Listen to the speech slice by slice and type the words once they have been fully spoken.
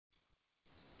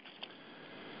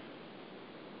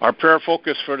Our prayer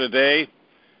focus for today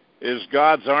is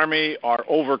God's army are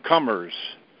overcomers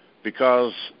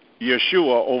because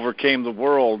Yeshua overcame the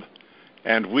world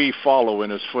and we follow in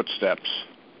his footsteps.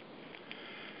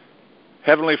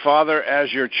 Heavenly Father,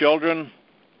 as your children,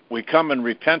 we come in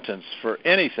repentance for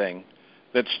anything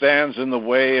that stands in the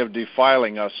way of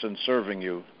defiling us and serving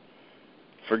you.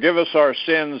 Forgive us our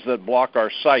sins that block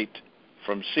our sight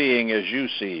from seeing as you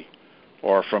see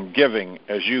or from giving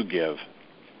as you give.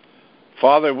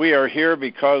 Father, we are here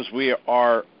because we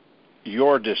are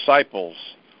your disciples,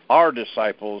 our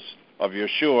disciples of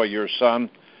Yeshua, your Son,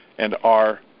 and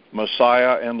our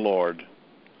Messiah and Lord.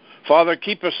 Father,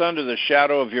 keep us under the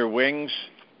shadow of your wings,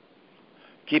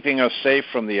 keeping us safe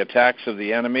from the attacks of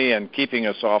the enemy and keeping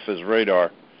us off his radar.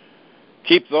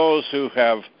 Keep those who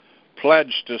have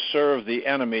pledged to serve the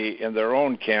enemy in their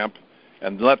own camp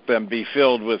and let them be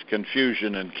filled with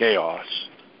confusion and chaos.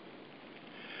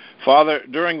 Father,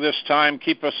 during this time,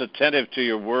 keep us attentive to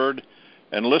your word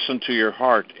and listen to your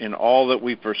heart in all that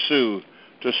we pursue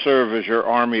to serve as your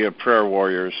army of prayer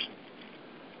warriors.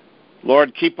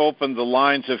 Lord, keep open the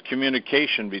lines of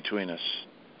communication between us.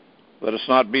 Let us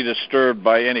not be disturbed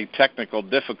by any technical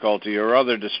difficulty or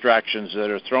other distractions that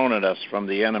are thrown at us from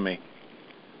the enemy.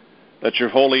 Let your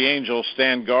holy angels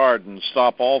stand guard and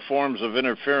stop all forms of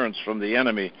interference from the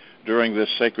enemy during this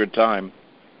sacred time.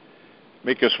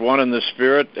 Make us one in the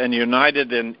Spirit and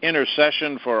united in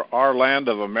intercession for our land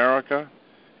of America,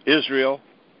 Israel,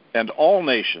 and all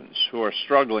nations who are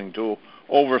struggling to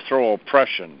overthrow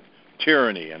oppression,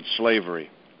 tyranny, and slavery.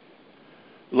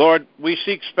 Lord, we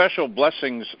seek special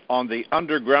blessings on the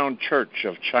underground church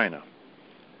of China.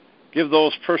 Give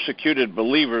those persecuted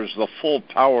believers the full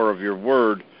power of your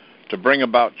word to bring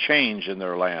about change in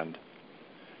their land,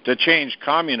 to change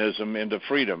communism into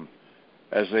freedom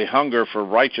as they hunger for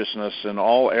righteousness in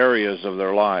all areas of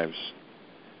their lives.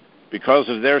 Because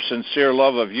of their sincere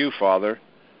love of you, Father,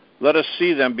 let us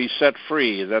see them be set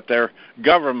free, that their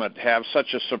government have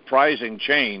such a surprising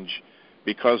change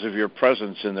because of your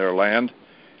presence in their land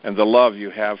and the love you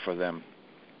have for them.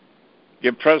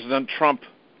 Give President Trump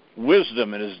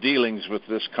wisdom in his dealings with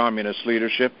this communist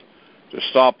leadership to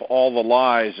stop all the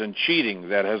lies and cheating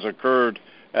that has occurred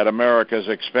at America's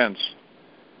expense.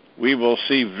 We will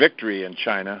see victory in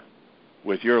China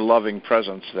with your loving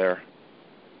presence there.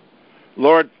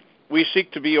 Lord, we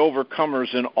seek to be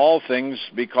overcomers in all things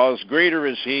because greater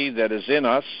is he that is in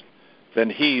us than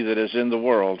he that is in the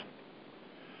world.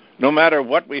 No matter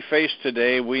what we face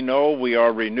today, we know we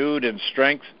are renewed in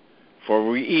strength, for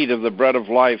we eat of the bread of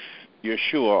life,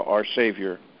 Yeshua, our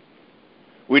Savior.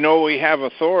 We know we have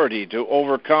authority to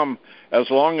overcome as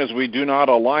long as we do not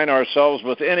align ourselves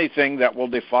with anything that will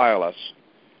defile us.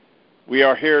 We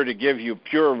are here to give you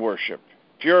pure worship,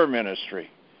 pure ministry.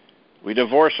 We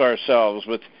divorce ourselves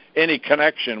with any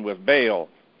connection with Baal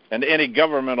and any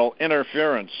governmental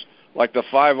interference like the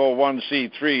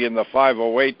 501c3 and the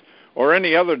 508 or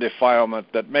any other defilement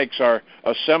that makes our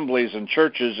assemblies and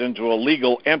churches into a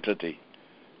legal entity.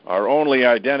 Our only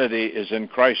identity is in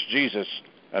Christ Jesus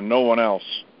and no one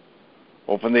else.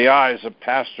 Open the eyes of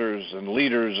pastors and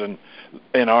leaders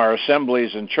in our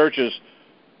assemblies and churches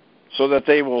so that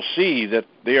they will see that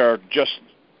they are just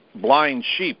blind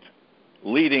sheep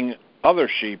leading other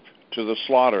sheep to the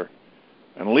slaughter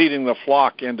and leading the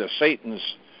flock into Satan's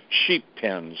sheep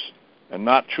pens and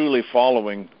not truly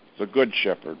following the good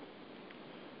shepherd.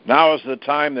 Now is the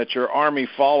time that your army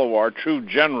follow our true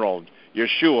general,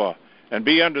 Yeshua, and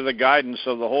be under the guidance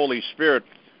of the Holy Spirit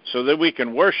so that we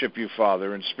can worship you,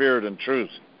 Father, in spirit and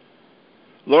truth.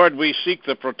 Lord, we seek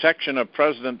the protection of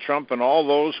President Trump and all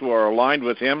those who are aligned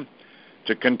with him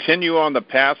to continue on the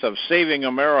path of saving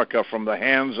America from the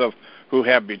hands of who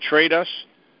have betrayed us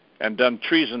and done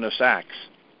treasonous acts.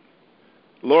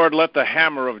 Lord, let the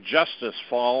hammer of justice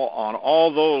fall on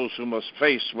all those who must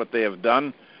face what they have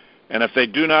done, and if they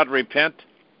do not repent,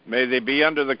 may they be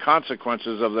under the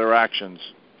consequences of their actions.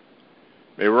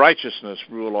 May righteousness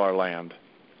rule our land.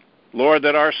 Lord,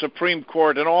 that our Supreme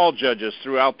Court and all judges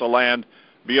throughout the land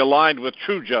be aligned with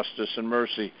true justice and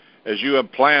mercy as you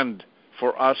have planned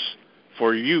for us,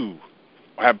 for you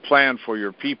have planned for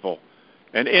your people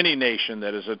and any nation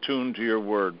that is attuned to your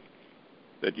word,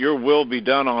 that your will be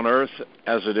done on earth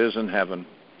as it is in heaven.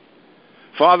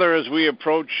 Father, as we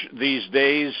approach these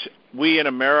days we in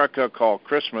America call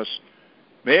Christmas,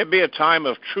 may it be a time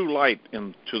of true light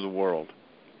into the world.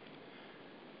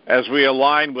 As we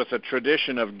align with a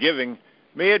tradition of giving,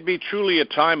 may it be truly a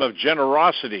time of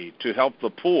generosity to help the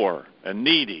poor and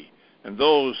needy and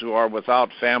those who are without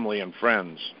family and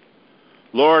friends.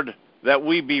 Lord, that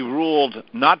we be ruled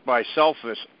not by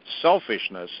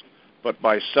selfishness, but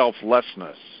by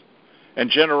selflessness, and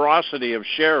generosity of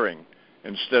sharing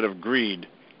instead of greed.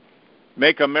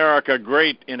 Make America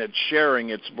great in its sharing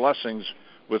its blessings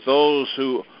with those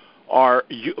who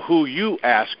you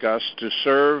ask us to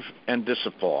serve and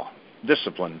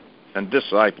discipline and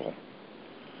disciple.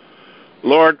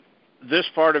 Lord, this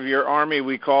part of your army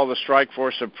we call the strike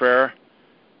force of prayer.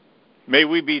 May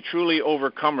we be truly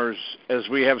overcomers, as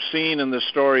we have seen in the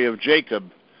story of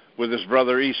Jacob with his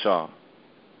brother Esau.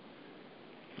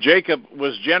 Jacob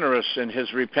was generous in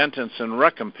his repentance and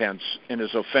recompense in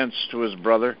his offense to his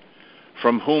brother,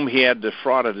 from whom he had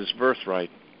defrauded his birthright.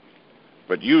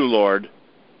 But you, Lord,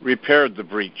 repaired the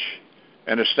breach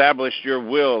and established your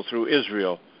will through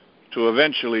Israel to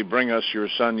eventually bring us your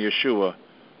Son Yeshua,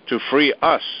 to free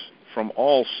us from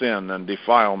all sin and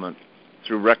defilement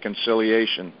through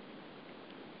reconciliation.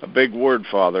 A big word,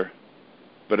 Father,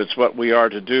 but it's what we are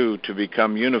to do to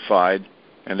become unified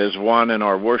and as one in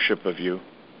our worship of you.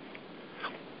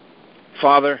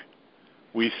 Father,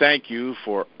 we thank you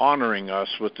for honoring us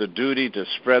with the duty to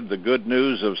spread the good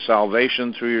news of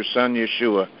salvation through your Son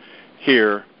Yeshua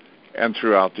here and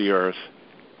throughout the earth.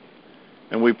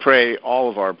 And we pray all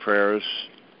of our prayers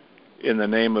in the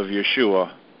name of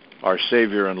Yeshua, our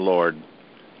Savior and Lord.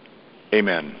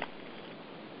 Amen.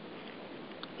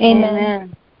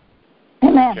 Amen.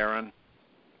 Amen. Karen?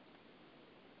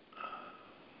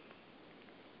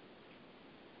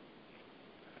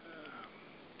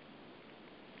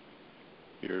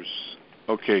 Here's...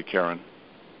 Okay, Karen.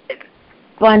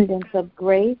 Abundance of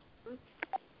grace,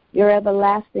 your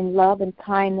everlasting love and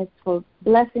kindness for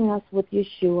blessing us with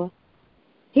Yeshua.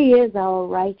 He is our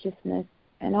righteousness,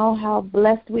 and oh, how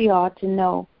blessed we are to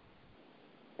know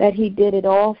that he did it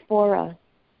all for us.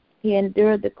 He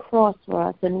endured the cross for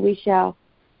us, and we shall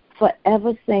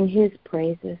forever sing his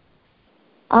praises.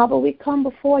 Abba, we come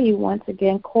before you once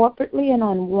again corporately and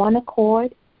on one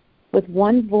accord, with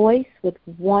one voice, with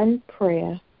one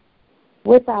prayer,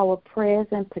 with our prayers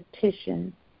and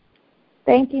petitions,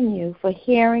 thanking you for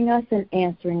hearing us and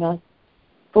answering us,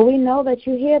 for we know that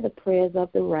you hear the prayers of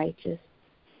the righteous,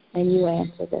 and you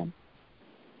answer them.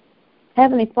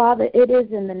 Heavenly Father, it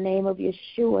is in the name of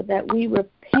Yeshua that we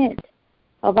repent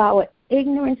of our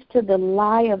ignorance to the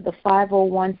lie of the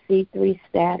 501c3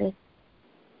 status.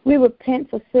 We repent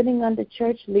for sitting under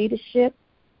church leadership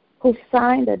who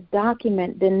signed a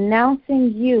document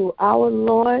denouncing you, our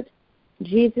Lord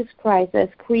Jesus Christ, as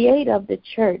creator of the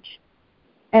church,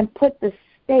 and put the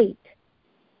state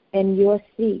in your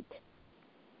seat.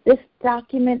 This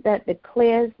document that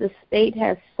declares the state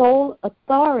has sole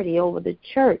authority over the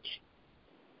church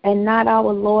and not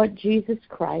our Lord Jesus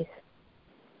Christ.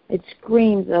 It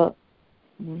screams a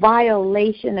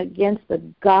violation against the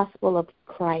gospel of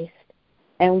Christ,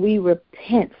 and we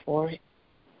repent for it.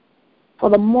 For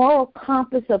the moral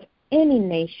compass of any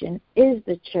nation is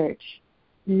the church,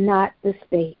 not the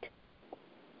state.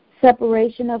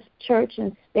 Separation of church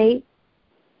and state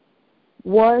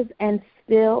was and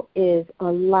still is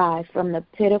a lie from the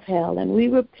pit of hell, and we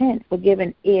repent for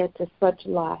giving ear to such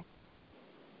lie.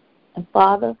 And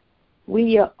Father, we,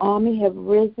 your army, have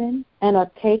risen and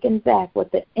are taken back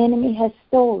what the enemy has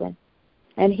stolen,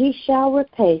 and he shall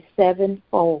repay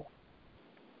sevenfold.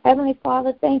 Heavenly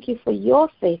Father, thank you for your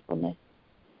faithfulness,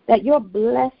 that your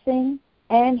blessing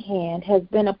and hand has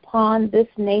been upon this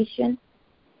nation,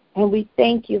 and we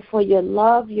thank you for your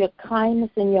love, your kindness,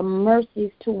 and your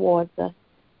mercies towards us.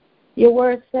 Your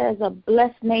word says a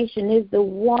blessed nation is the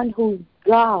one whose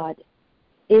God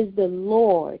is the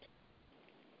Lord.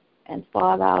 And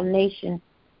Father, our nation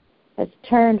has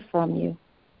turned from you.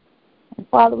 And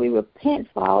Father, we repent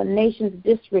for our nation's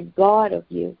disregard of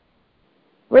you.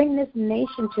 Bring this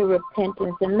nation to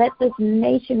repentance, and let this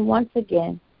nation once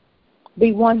again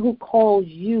be one who calls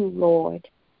you Lord.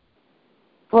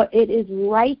 For it is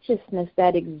righteousness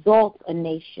that exalts a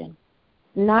nation,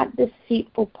 not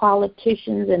deceitful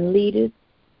politicians and leaders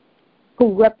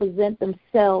who represent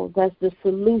themselves as the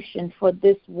solution for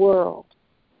this world.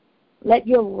 Let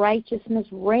your righteousness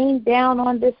rain down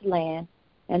on this land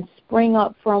and spring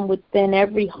up from within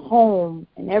every home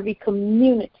and every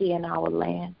community in our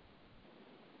land.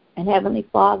 And Heavenly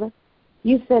Father,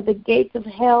 you said the gates of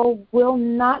hell will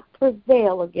not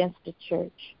prevail against the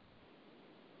church.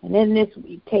 And in this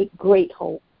we take great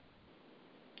hope.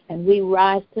 And we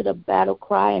rise to the battle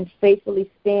cry and faithfully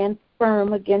stand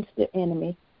firm against the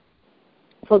enemy.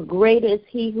 For greater is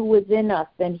he who is in us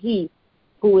than he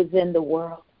who is in the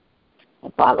world.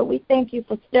 And Father, we thank you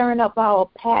for stirring up our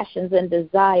passions and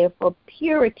desire for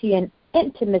purity and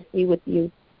intimacy with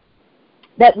you,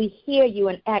 that we hear you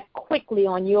and act quickly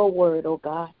on your word, O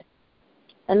God.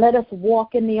 And let us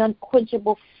walk in the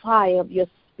unquenchable fire of your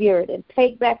Spirit and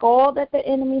take back all that the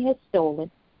enemy has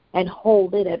stolen and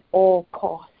hold it at all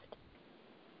cost.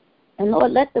 And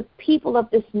Lord, let the people of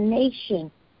this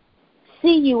nation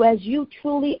see you as you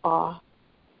truly are,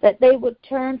 that they would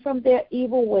turn from their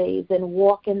evil ways and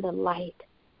walk in the light.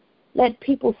 Let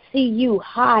people see you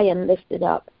high and lifted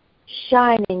up,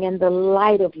 shining in the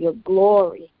light of your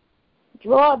glory.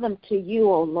 Draw them to you,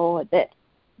 O Lord, that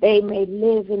they may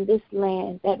live in this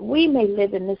land, that we may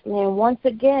live in this land once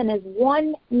again as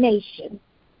one nation,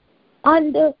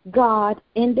 under God,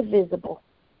 indivisible,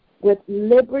 with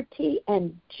liberty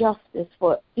and justice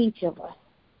for each of us.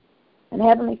 And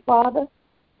Heavenly Father,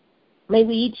 may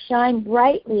we each shine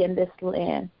brightly in this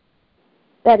land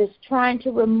that is trying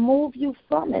to remove you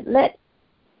from it. Let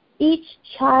each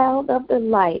child of the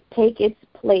light take its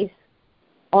place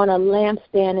on a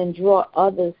lampstand and draw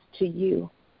others to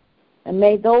you. And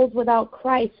may those without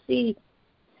Christ see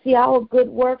our good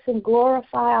works and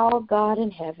glorify our God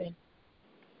in heaven.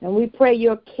 And we pray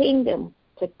your kingdom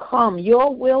to come,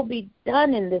 your will be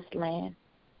done in this land.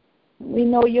 We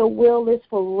know your will is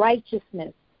for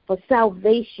righteousness, for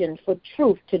salvation, for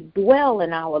truth to dwell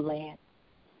in our land.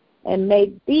 And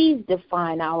may these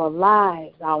define our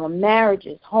lives, our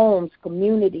marriages, homes,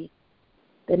 communities,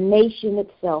 the nation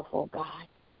itself, oh God.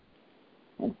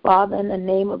 And Father, in the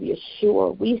name of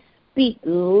Yeshua, we speak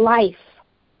life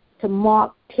to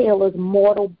Mark Taylor's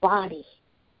mortal body,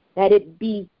 that it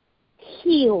be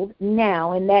healed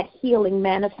now and that healing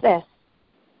manifests.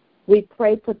 We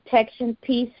pray protection,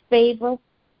 peace, favor,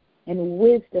 and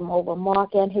wisdom over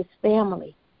Mark and his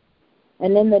family.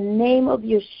 And in the name of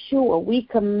Yeshua, we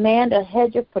command a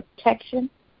hedge of protection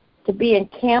to be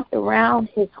encamped around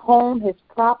his home, his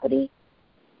property,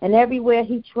 and everywhere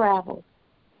he travels.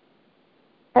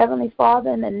 Heavenly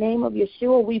Father, in the name of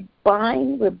Yeshua, we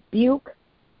bind, rebuke,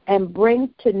 and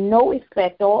bring to no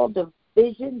effect all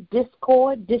division,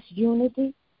 discord,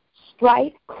 disunity,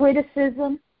 strife,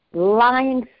 criticism,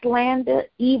 lying, slander,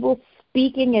 evil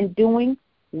speaking and doing,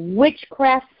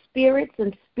 witchcraft spirits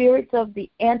and spirits of the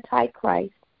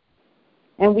Antichrist.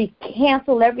 And we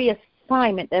cancel every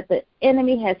assignment that the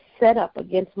enemy has set up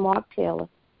against Mark Taylor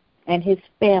and his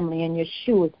family in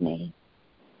Yeshua's name.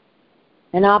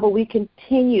 And Abba, we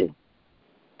continue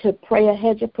to pray a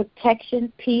hedge of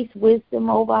protection, peace, wisdom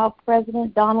over our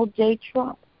President Donald J.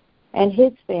 Trump and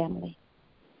his family.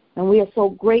 And we are so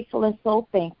grateful and so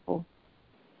thankful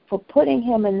for putting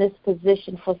him in this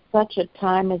position for such a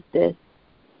time as this.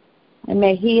 And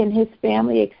may he and his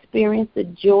family experience the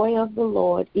joy of the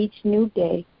Lord each new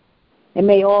day. And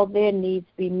may all their needs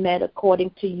be met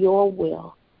according to your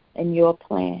will and your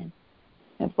plan.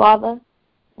 And Father,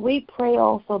 we pray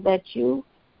also that you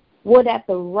would at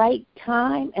the right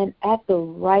time and at the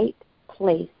right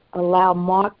place allow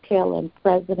Mark Taylor and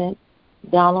President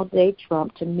Donald J.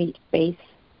 Trump to meet face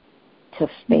to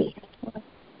face.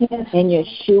 Yes. In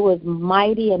Yeshua's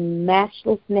mighty and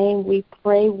matchless name we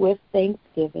pray with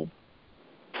thanksgiving.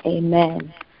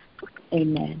 Amen.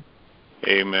 Amen.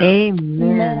 Amen.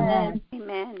 Amen.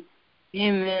 Amen.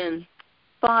 Amen.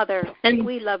 Father,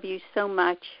 we love you so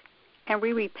much, and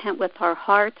we repent with our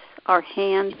hearts, our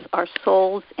hands, our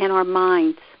souls, and our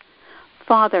minds.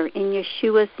 Father, in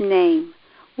Yeshua's name,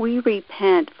 we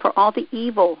repent for all the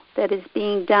evil that is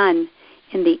being done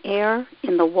in the air,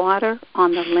 in the water,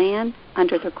 on the land,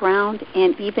 under the ground,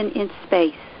 and even in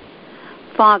space.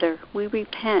 Father, we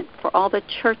repent for all the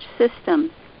church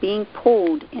systems being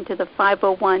pulled into the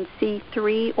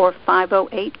 501c3 or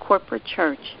 508 corporate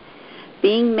church,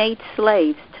 being made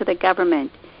slaves to the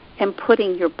government, and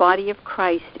putting your body of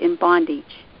Christ in bondage.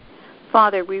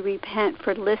 Father, we repent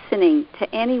for listening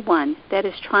to anyone that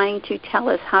is trying to tell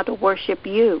us how to worship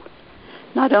you,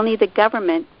 not only the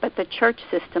government, but the church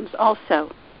systems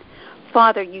also.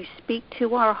 Father, you speak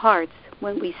to our hearts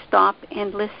when we stop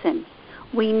and listen.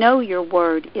 We know your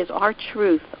word is our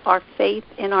truth, our faith,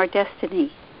 and our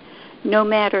destiny. No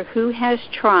matter who has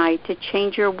tried to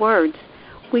change your words,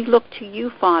 we look to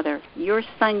you, Father, your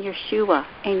Son, Yeshua,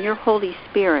 and your Holy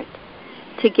Spirit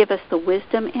to give us the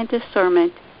wisdom and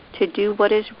discernment to do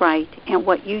what is right and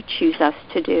what you choose us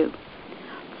to do.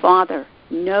 Father,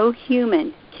 no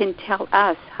human can tell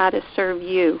us how to serve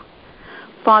you.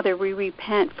 Father, we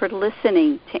repent for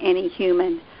listening to any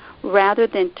human rather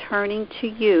than turning to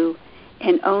you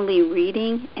and only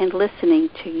reading and listening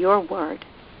to your word.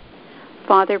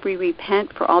 Father, we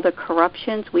repent for all the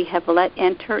corruptions we have let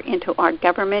enter into our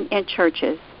government and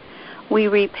churches. We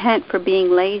repent for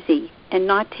being lazy and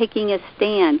not taking a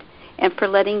stand, and for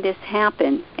letting this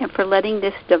happen, and for letting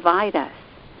this divide us.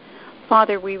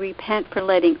 Father, we repent for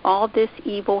letting all this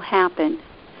evil happen.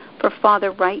 For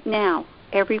Father, right now,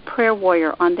 every prayer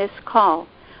warrior on this call,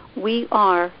 we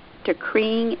are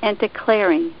decreeing and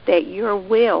declaring that your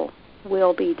will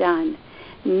be done.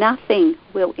 Nothing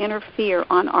will interfere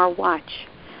on our watch.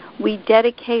 We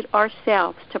dedicate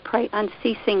ourselves to pray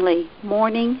unceasingly,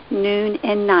 morning, noon,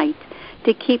 and night,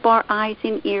 to keep our eyes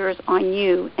and ears on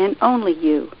you and only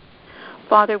you.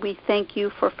 Father, we thank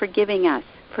you for forgiving us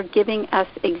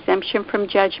exemption from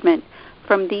judgment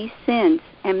from these sins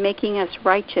and making us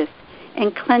righteous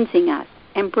and cleansing us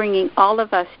and bringing all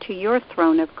of us to your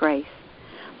throne of grace.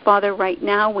 Father, right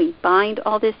now we bind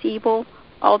all this evil,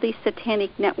 all these satanic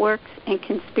networks and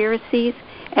conspiracies,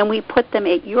 and we put them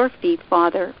at your feet,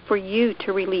 Father, for you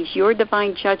to release your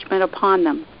divine judgment upon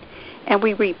them. And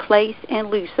we replace and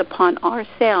loose upon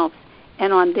ourselves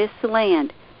and on this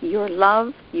land your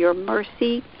love, your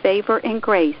mercy, favor, and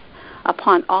grace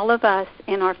upon all of us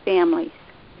and our families.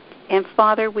 And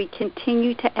Father, we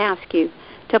continue to ask you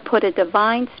to put a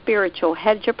divine spiritual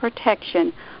hedge of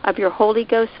protection of your Holy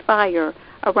Ghost fire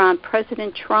around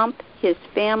President Trump, his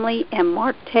family, and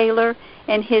Mark Taylor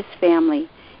and his family,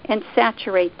 and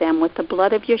saturate them with the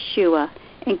blood of Yeshua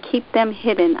and keep them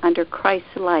hidden under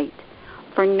Christ's light.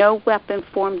 For no weapon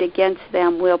formed against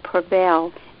them will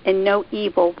prevail, and no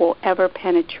evil will ever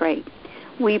penetrate.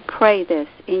 We pray this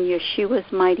in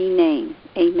Yeshua's mighty name.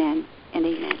 Amen and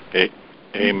amen.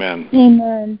 Amen.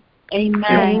 Amen.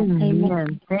 Amen.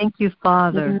 Amen. Thank you,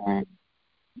 Father. Amen.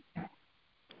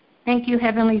 Thank you,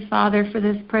 Heavenly Father, for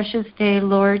this precious day,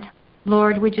 Lord.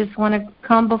 Lord, we just want to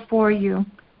come before you,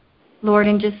 Lord,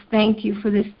 and just thank you for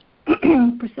this,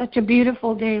 for such a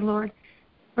beautiful day, Lord.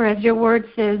 For as your word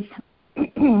says,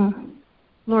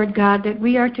 Lord God, that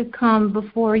we are to come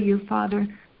before you, Father,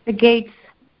 the gates,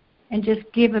 and just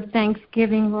give a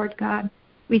thanksgiving, Lord God.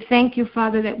 We thank you,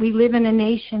 Father, that we live in a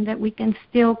nation that we can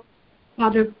still,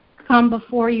 Father, come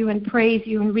before you and praise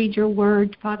you and read your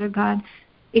word, Father God.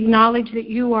 Acknowledge that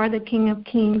you are the King of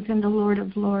Kings and the Lord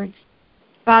of Lords.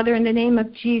 Father, in the name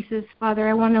of Jesus, Father,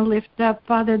 I want to lift up,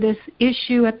 Father, this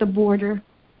issue at the border.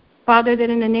 Father, that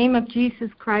in the name of Jesus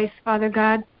Christ, Father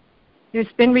God,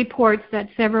 there's been reports that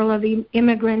several of the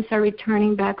immigrants are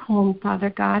returning back home, Father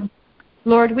God.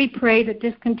 Lord, we pray that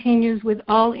this continues with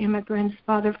all immigrants,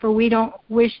 Father, for we don't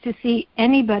wish to see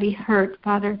anybody hurt,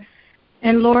 Father.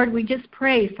 And Lord, we just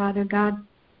pray, Father God,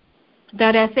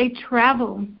 that as they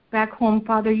travel back home,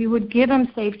 Father, you would give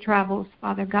them safe travels,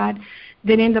 Father God,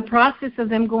 that in the process of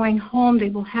them going home, they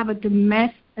will have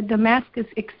a Damascus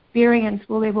experience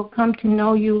where they will come to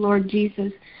know you, Lord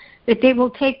Jesus, that they will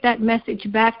take that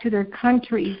message back to their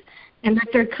countries, and that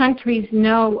their countries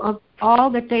know of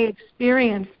all that they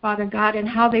experienced, Father God, and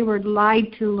how they were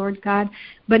lied to, Lord God,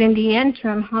 but in the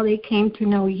interim, how they came to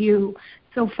know you.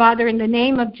 So, Father, in the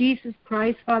name of Jesus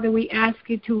Christ, Father, we ask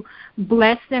you to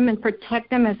bless them and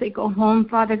protect them as they go home,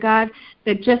 Father God,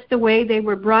 that just the way they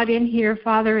were brought in here,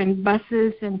 Father, in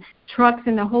buses and trucks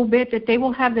and the whole bit, that they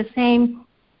will have the same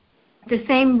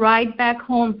ride back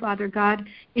home, Father God,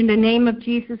 in the name of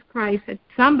Jesus Christ, that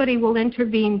somebody will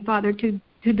intervene, Father, to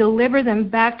deliver them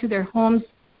back to their homes,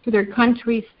 to their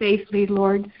countries safely,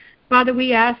 Lord. Father,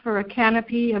 we ask for a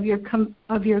canopy of your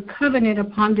covenant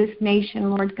upon this nation,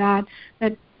 Lord God,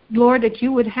 that, Lord, that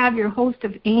you would have your host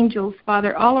of angels,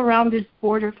 Father, all around this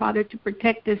border, Father, to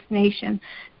protect this nation.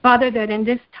 Father, that in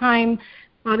this time,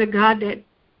 Father God, that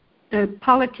the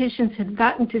politicians have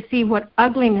gotten to see what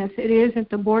ugliness it is at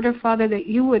the border, Father, that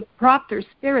you would prop their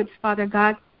spirits, Father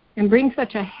God, and bring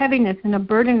such a heaviness and a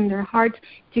burden in their hearts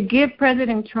to give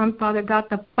President Trump, Father God,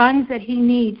 the funds that he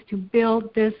needs to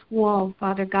build this wall,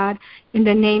 Father God, in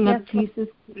the name of Jesus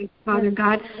Christ, Father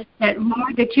God, that,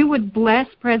 Lord, that you would bless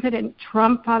President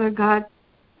Trump, Father God,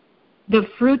 the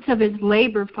fruits of his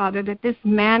labor, Father, that this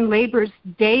man labors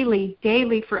daily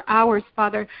for hours,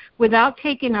 Father, without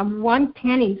taking a one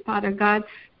penny, Father God,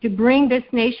 to bring this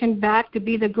nation back to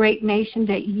be the great nation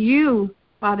that you,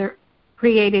 Father,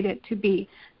 created it to be.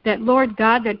 That, Lord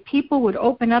God, that people would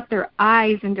open up their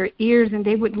eyes and their ears and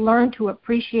they would learn to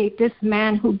appreciate this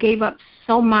man who gave up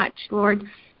so much, Lord,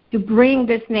 to bring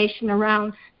this nation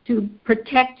around, to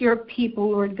protect your people,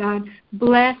 Lord God.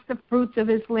 Bless the fruits of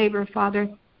his labor, Father.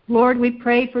 Lord, we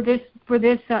pray for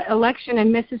this election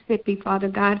in Mississippi, Father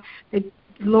God, that,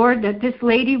 Lord, that this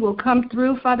lady will come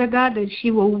through, Father God, that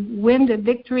she will win the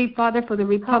victory, Father, for the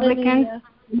Republicans.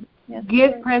 Yes,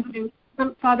 Give Lord. President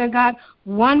Trump, Father God,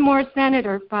 one more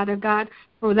senator, Father God,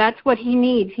 for that's what he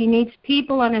needs. He needs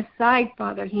people on his side,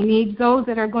 Father. He needs those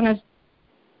that are going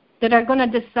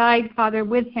to decide, Father,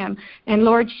 with him. And,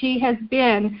 Lord, she has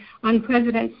been on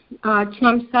President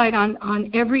Trump's side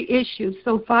on every issue.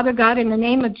 So, Father God, in the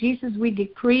name of Jesus, we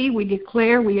decree, we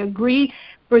declare, we agree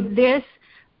for this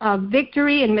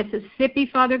victory in Mississippi,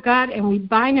 Father God, and we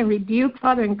bind and rebuke,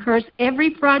 Father, and curse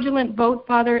every fraudulent vote,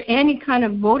 Father, any kind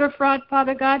of voter fraud,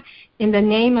 Father God, in the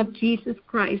name of Jesus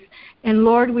Christ. And,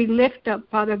 Lord, we lift up,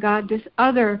 Father God, this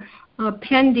other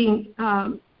pending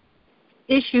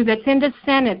issue that's in the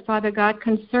Senate, Father God,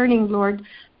 concerning, Lord,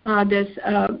 this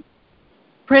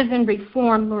prison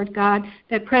reform, Lord God,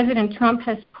 that President Trump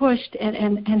has pushed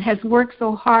and has worked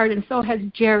so hard, and so has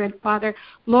Jared, Father.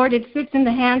 Lord, it sits in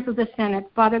the hands of the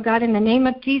Senate. Father God, in the name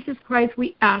of Jesus Christ,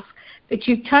 we ask that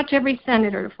you touch every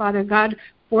senator, Father God.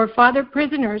 For, Father,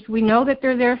 prisoners, we know that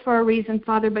they're there for a reason,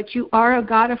 Father, but you are a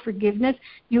God of forgiveness.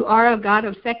 You are a God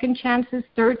of second chances,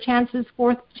 third chances,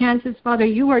 fourth chances, Father.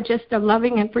 You are just a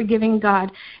loving and forgiving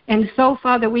God. And so,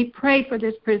 Father, we pray for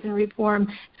this prison reform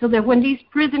so that when these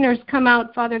prisoners come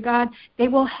out, Father God, they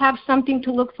will have something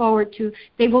to look forward to.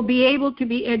 They will be able to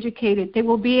be educated. They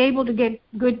will be able to get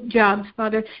good jobs,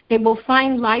 Father. They will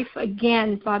find life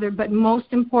again, Father, but most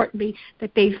importantly,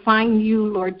 that they find you,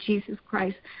 Lord Jesus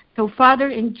Christ. So, Father,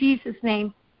 in Jesus'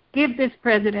 name, give this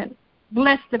president,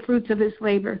 bless the fruits of his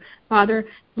labor, Father,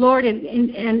 Lord,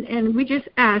 and we just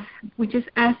ask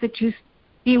that you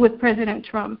be with President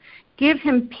Trump. Give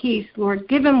him peace, Lord.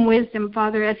 Give him wisdom,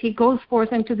 Father, as he goes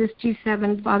forth into this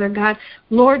G7, Father God.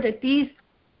 Lord, that these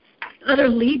other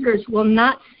leaders will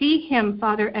not see him,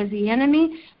 Father, as the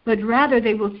enemy, but rather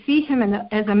they will see him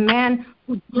as a man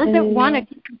who doesn't want to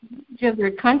keep of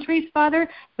their countries, Father,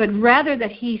 but rather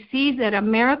that he sees that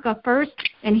America first,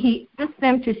 and he asks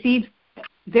them to see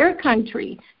their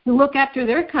country, to look after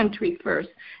their country first.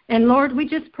 And Lord, we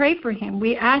just pray for him.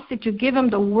 We ask that you give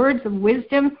him the words of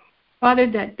wisdom, Father,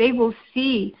 that they will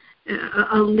see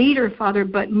a leader, Father,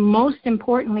 but most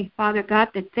importantly, Father God,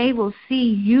 that they will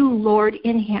see you, Lord,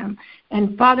 in him.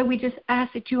 And Father, we just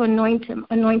ask that you anoint him,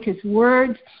 anoint his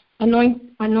words,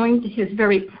 anoint his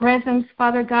very presence,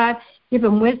 Father God. Give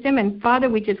him wisdom. And Father,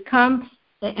 we just come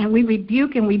and we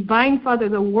rebuke and we bind, Father,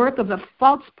 the work of the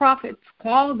false prophets,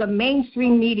 called the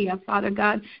mainstream media, Father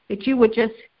God, that you would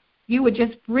just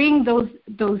bring those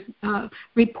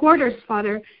reporters,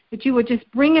 Father, that you would just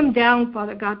bring them down,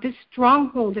 Father God, this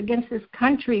stronghold against this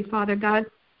country, Father God,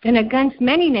 and against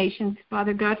many nations,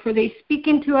 Father God, for they speak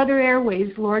into other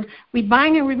airways, Lord. We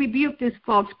bind and we rebuke this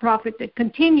false prophet that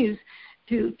continues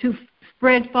to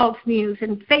spread false news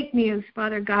and fake news,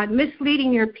 Father God,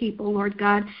 misleading your people, Lord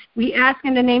God. We ask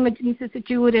in the name of Jesus that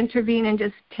you would intervene and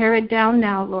just tear it down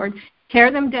now, Lord.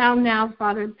 Tear them down now,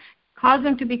 Father. Cause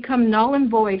them to become null and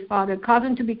void, Father. Cause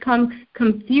them to become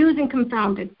confused and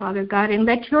confounded, Father God. And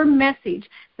let your message,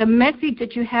 the message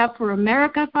that you have for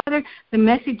America, Father, the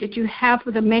message that you have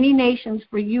for the many nations,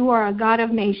 for you are a God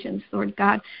of nations, Lord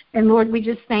God. And, Lord, we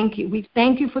just thank you. We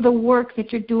thank you for the work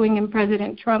that you're doing in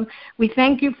President Trump. We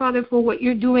thank you, Father, for what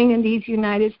you're doing in these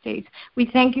United States. We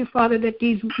thank you, Father, that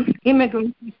these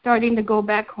immigrants are starting to go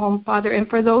back home, Father. And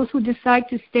for those who decide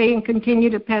to stay and continue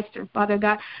to pester, Father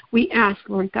God, we ask,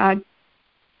 Lord God,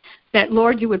 that,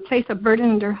 Lord, you would place a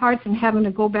burden in their hearts and have them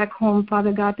to go back home,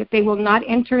 Father God, that they will not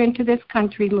enter into this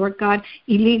country, Lord God,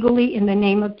 illegally in the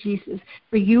name of Jesus.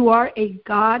 For you are a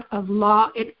God of law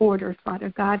and order,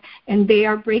 Father God, and they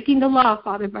are breaking the law,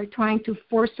 Father, by trying to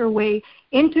force their way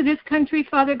into this country,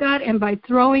 Father God, and by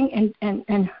throwing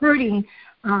and hurting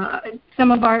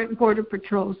some of our border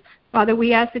patrols. Father,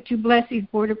 we ask that you bless these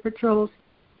border patrols,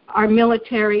 our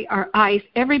military, our ICE,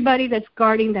 everybody that's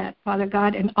guarding that, Father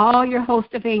God, and all your host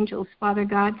of angels, Father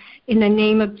God, in the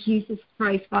name of Jesus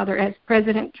Christ, Father, as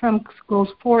President Trump goes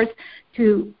forth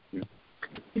to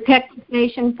protect this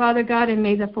nation, Father God, and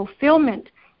may the fulfillment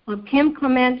of Kim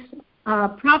Clement's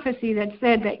prophecy that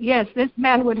said that, yes, this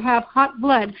man would have hot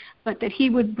blood, but that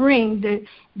he would bring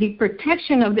the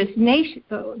protection of this nation,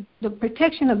 the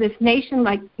protection of this nation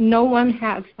like no one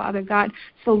has, Father God.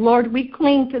 So, Lord, we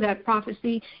cling to that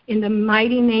prophecy in the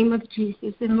mighty name of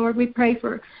Jesus. And, Lord, we pray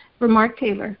for Mark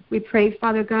Taylor. We pray,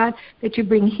 Father God, that you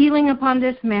bring healing upon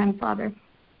this man, Father.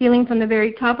 Healing from the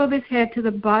very top of his head to the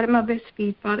bottom of his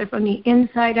feet, Father, from the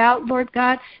inside out, Lord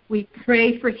God. We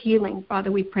pray for healing,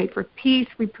 Father. We pray for peace.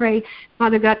 We pray,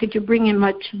 Father God, that you bring in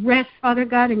much rest, Father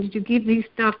God, and that you give these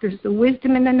doctors the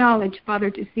wisdom and the knowledge, Father,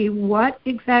 to see what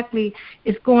exactly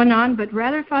is going on. But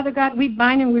rather, Father God, we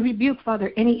bind and we rebuke,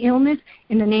 Father, any illness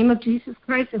in the name of Jesus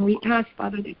Christ, and we ask,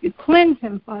 Father, that you cleanse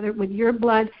him, Father, with your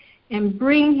blood and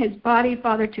bring his body,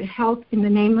 Father, to health in the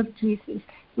name of Jesus.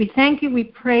 We thank you, we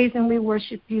praise, and we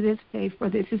worship you this day, for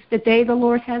this is the day the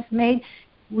Lord has made.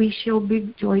 We shall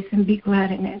rejoice and be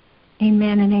glad in it.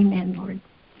 Amen and amen, Lord.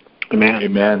 Amen.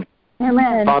 Amen.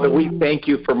 Amen. Father, we thank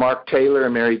you for Mark Taylor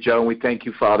and Mary Jo, and we thank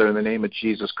you, Father, in the name of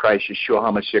Jesus Christ, Yeshua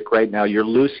HaMashiach, right now. You're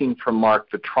loosing from Mark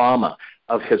the trauma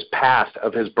of his past,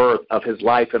 of his birth, of his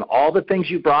life, and all the things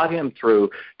you brought him through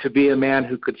to be a man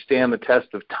who could stand the test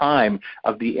of time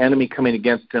of the enemy coming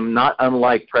against him, not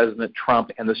unlike President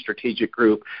Trump and the strategic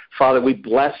group. Father, we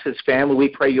bless his family. We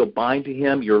pray you'll bind to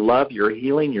him your love, your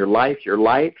healing, your life, your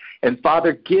light. And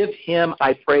Father, give him,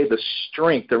 I pray, the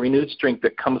strength, the renewed strength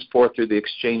that comes forth through the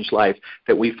exchange life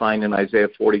that we find in Isaiah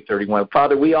 40:31.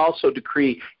 Father, we also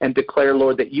decree and declare,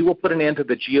 Lord, that you will put an end to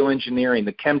the geoengineering,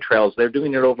 the chemtrails. They're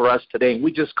doing it over us today, and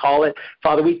we just call it.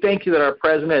 Father, we thank you that our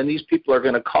president and these people are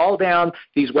going to call down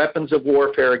these weapons of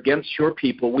warfare against your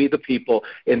people, we the people,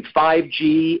 in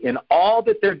 5G, in all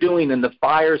that they're doing, in the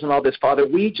fires and all this. Father,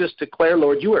 we just declare,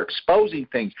 Lord, you are exposing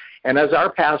things. And as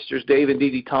our pastors, Dave and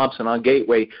Dee Dee Thompson on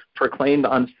Gateway, proclaimed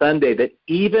on Sunday, that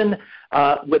even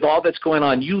with all that's going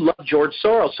on, you love George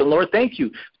Soros. So, Lord, thank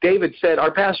you. David said,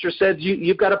 our pastor said,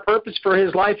 you've got a purpose for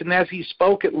his life. And as he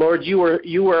spoke it, Lord, you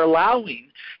were allowing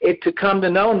it to come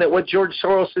to know that what George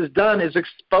Soros has done is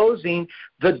exposing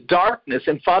the darkness.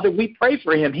 And, Father, we pray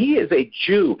for him. He is a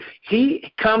Jew.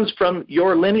 He comes from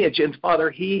your lineage. And, Father,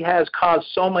 he has caused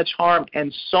so much harm,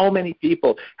 and so many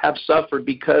people have suffered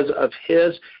because of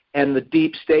his and the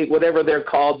deep state, whatever they're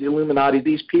called, the Illuminati,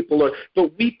 these people are.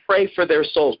 But we pray for their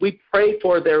souls. We pray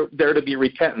for there to be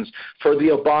repentance for the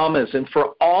Obamas and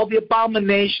for all the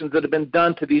abominations that have been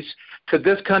done to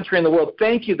this country and the world.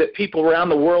 Thank you that people around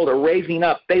the world are raising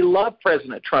up. They love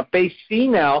President Trump. They see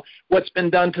now what's been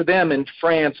done to them in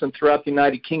France and throughout the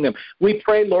United Kingdom. We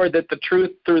pray, Lord, that the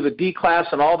truth through the D-class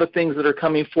and all the things that are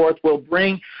coming forth will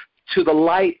bring to the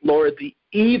light, Lord, the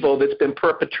evil that's been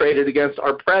perpetrated against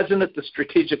our president, the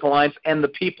strategic alliance, and the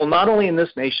people, not only in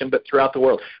this nation, but throughout the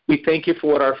world. We thank you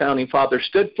for what our founding fathers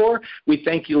stood for. We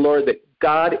thank you, Lord, that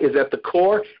God is at the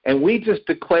core, and we just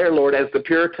declare, Lord, as the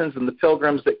Puritans and the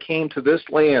Pilgrims that came to this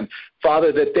land,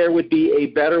 Father, that there would be a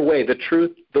better way, the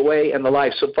truth, the way, and the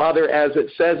life. So, Father, as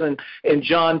it says in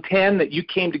John 10, that you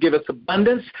came to give us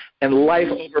abundance and life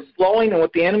overflowing, and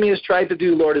what the enemy has tried to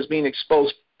do, Lord, is being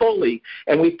exposed fully.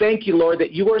 And we thank you, Lord,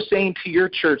 that you are saying to your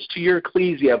church, to your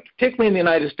ecclesia, particularly in the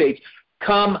United States,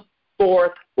 come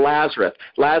forth, Lazarus.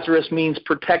 Lazarus means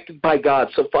protected by God.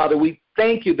 So, Father, we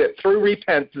thank you that through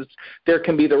repentance there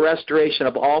can be the restoration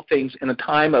of all things in a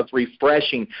time of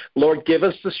refreshing. Lord, give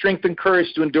us the strength and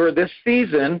courage to endure this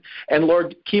season, and,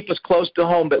 Lord, keep us close to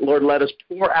home. But, Lord, let us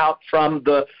pour out from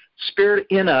the Spirit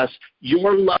in us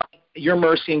your love, your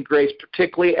mercy and grace,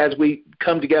 particularly as we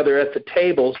come together at the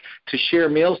tables to share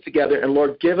meals together. And,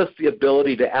 Lord, give us the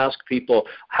ability to ask people,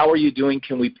 how are you doing?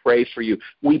 Can we pray for you?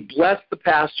 We bless the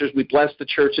pastors. We bless the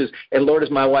churches. And, Lord,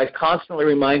 as my wife constantly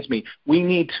reminds me, we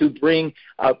need to bring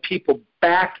people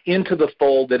back into the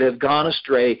fold that have gone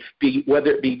astray,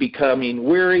 whether it be becoming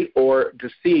weary or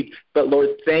deceived. But, Lord,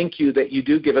 thank you that you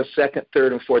do give us second,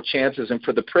 third, and fourth chances. And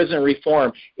for the prison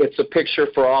reform, it's a picture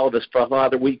for all of us.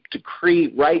 Father, we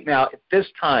decree right now at this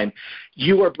time,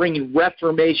 you are bringing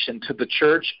reformation to the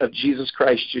church of Jesus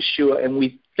Christ, Yeshua. And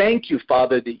we thank you,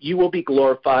 Father, that you will be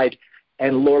glorified.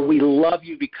 And, Lord, we love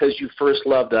you because you first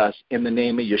loved us, in the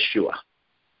name of Yeshua.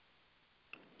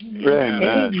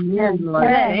 Amen. Lord.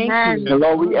 Thank you. And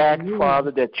Lord, we ask, Father,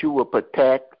 that you will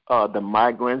protect the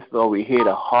migrants. Lord, we hear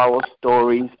the horror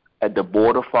stories at the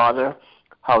border, Father,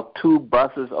 how 2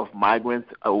 buses of migrants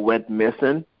went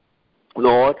missing.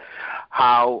 Lord,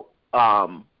 how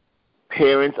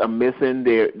parents are missing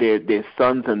their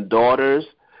sons and daughters.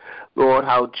 Lord,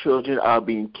 how children are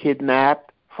being kidnapped,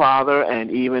 Father,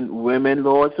 and even women,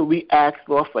 Lord. So we ask,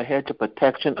 Lord, for a hedge of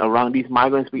protection around these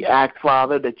migrants. We ask,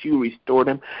 Father, that you restore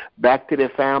them back to their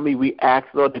family. We ask,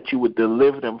 Lord, that you would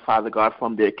deliver them, Father God,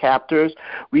 from their captors.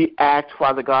 We ask,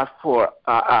 Father God, for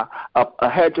a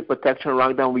hedge of protection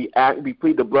around them. We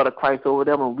plead the blood of Christ over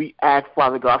them, and we ask,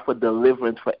 Father God, for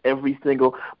deliverance for every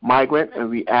single migrant. And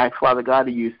we ask, Father God,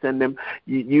 that you send them,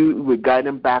 you would guide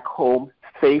them back home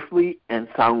safely and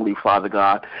soundly, Father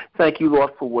God. Thank you, Lord,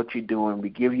 for what you're doing. We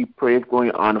give you praise, glory,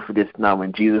 and honor for this now.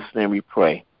 In Jesus' name we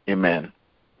pray. Amen.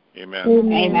 Amen.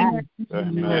 Amen.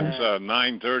 It's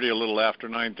 9:30, a little after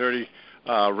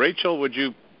 9:30. Rachel, would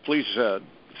you please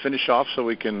finish off so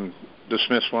we can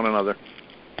dismiss one another?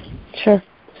 Sure.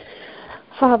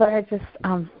 Father,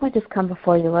 we just come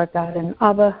before you, Lord God, and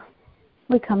Abba,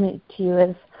 we come to you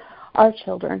as our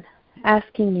children,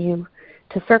 asking you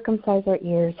to circumcise our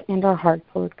ears and our hearts,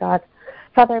 Lord God.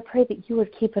 Father, I pray that you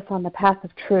would keep us on the path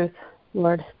of truth,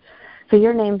 Lord, for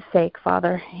your name's sake,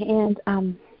 Father. And,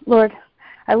 Lord,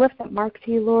 I lift up Mark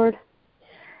to you, Lord.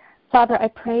 Father, I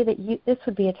pray that this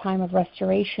would be a time of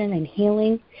restoration and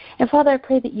healing. And, Father, I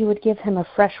pray that you would give him a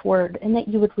fresh word and that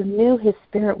you would renew his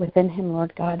spirit within him,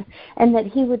 Lord God, and that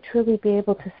he would truly be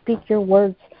able to speak your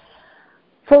words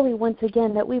fully once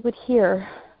again, that we would hear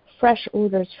fresh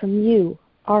orders from you,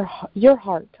 your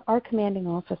heart, our commanding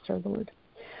officer, Lord.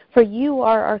 For you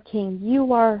are our King.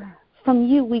 From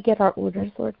you we get our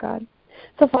orders, Lord God.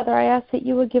 So, Father, I ask that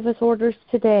you would give us orders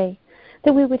today,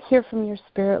 that we would hear from your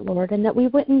Spirit, Lord, and that we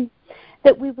would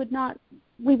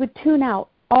tune out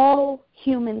all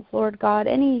humans, Lord God,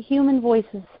 any human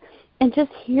voices, and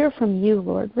just hear from you,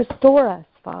 Lord. Restore us,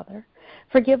 Father.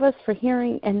 Forgive us for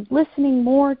hearing and listening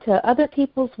more to other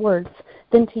people's words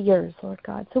than to yours, Lord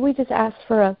God. So we just ask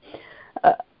for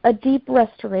a deep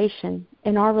restoration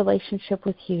in our relationship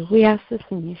with you. We ask this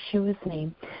in Yeshua's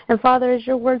name. And Father, as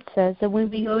your word says, that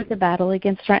when we go to battle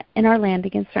in our land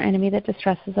against our enemy that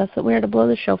distresses us, that we are to blow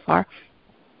the shofar,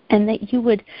 and that you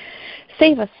would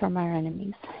save us from our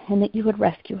enemies, and that you would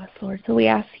rescue us, Lord. So we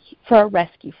ask for a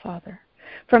rescue, Father,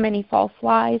 from any false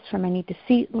lies, from any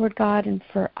deceit, Lord God, and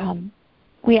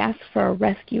we ask for a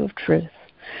rescue of truth.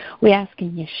 We ask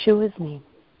in Yeshua's name.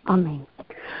 Amen.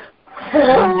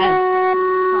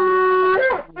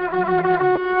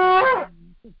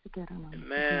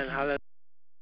 Amen. Hallelujah.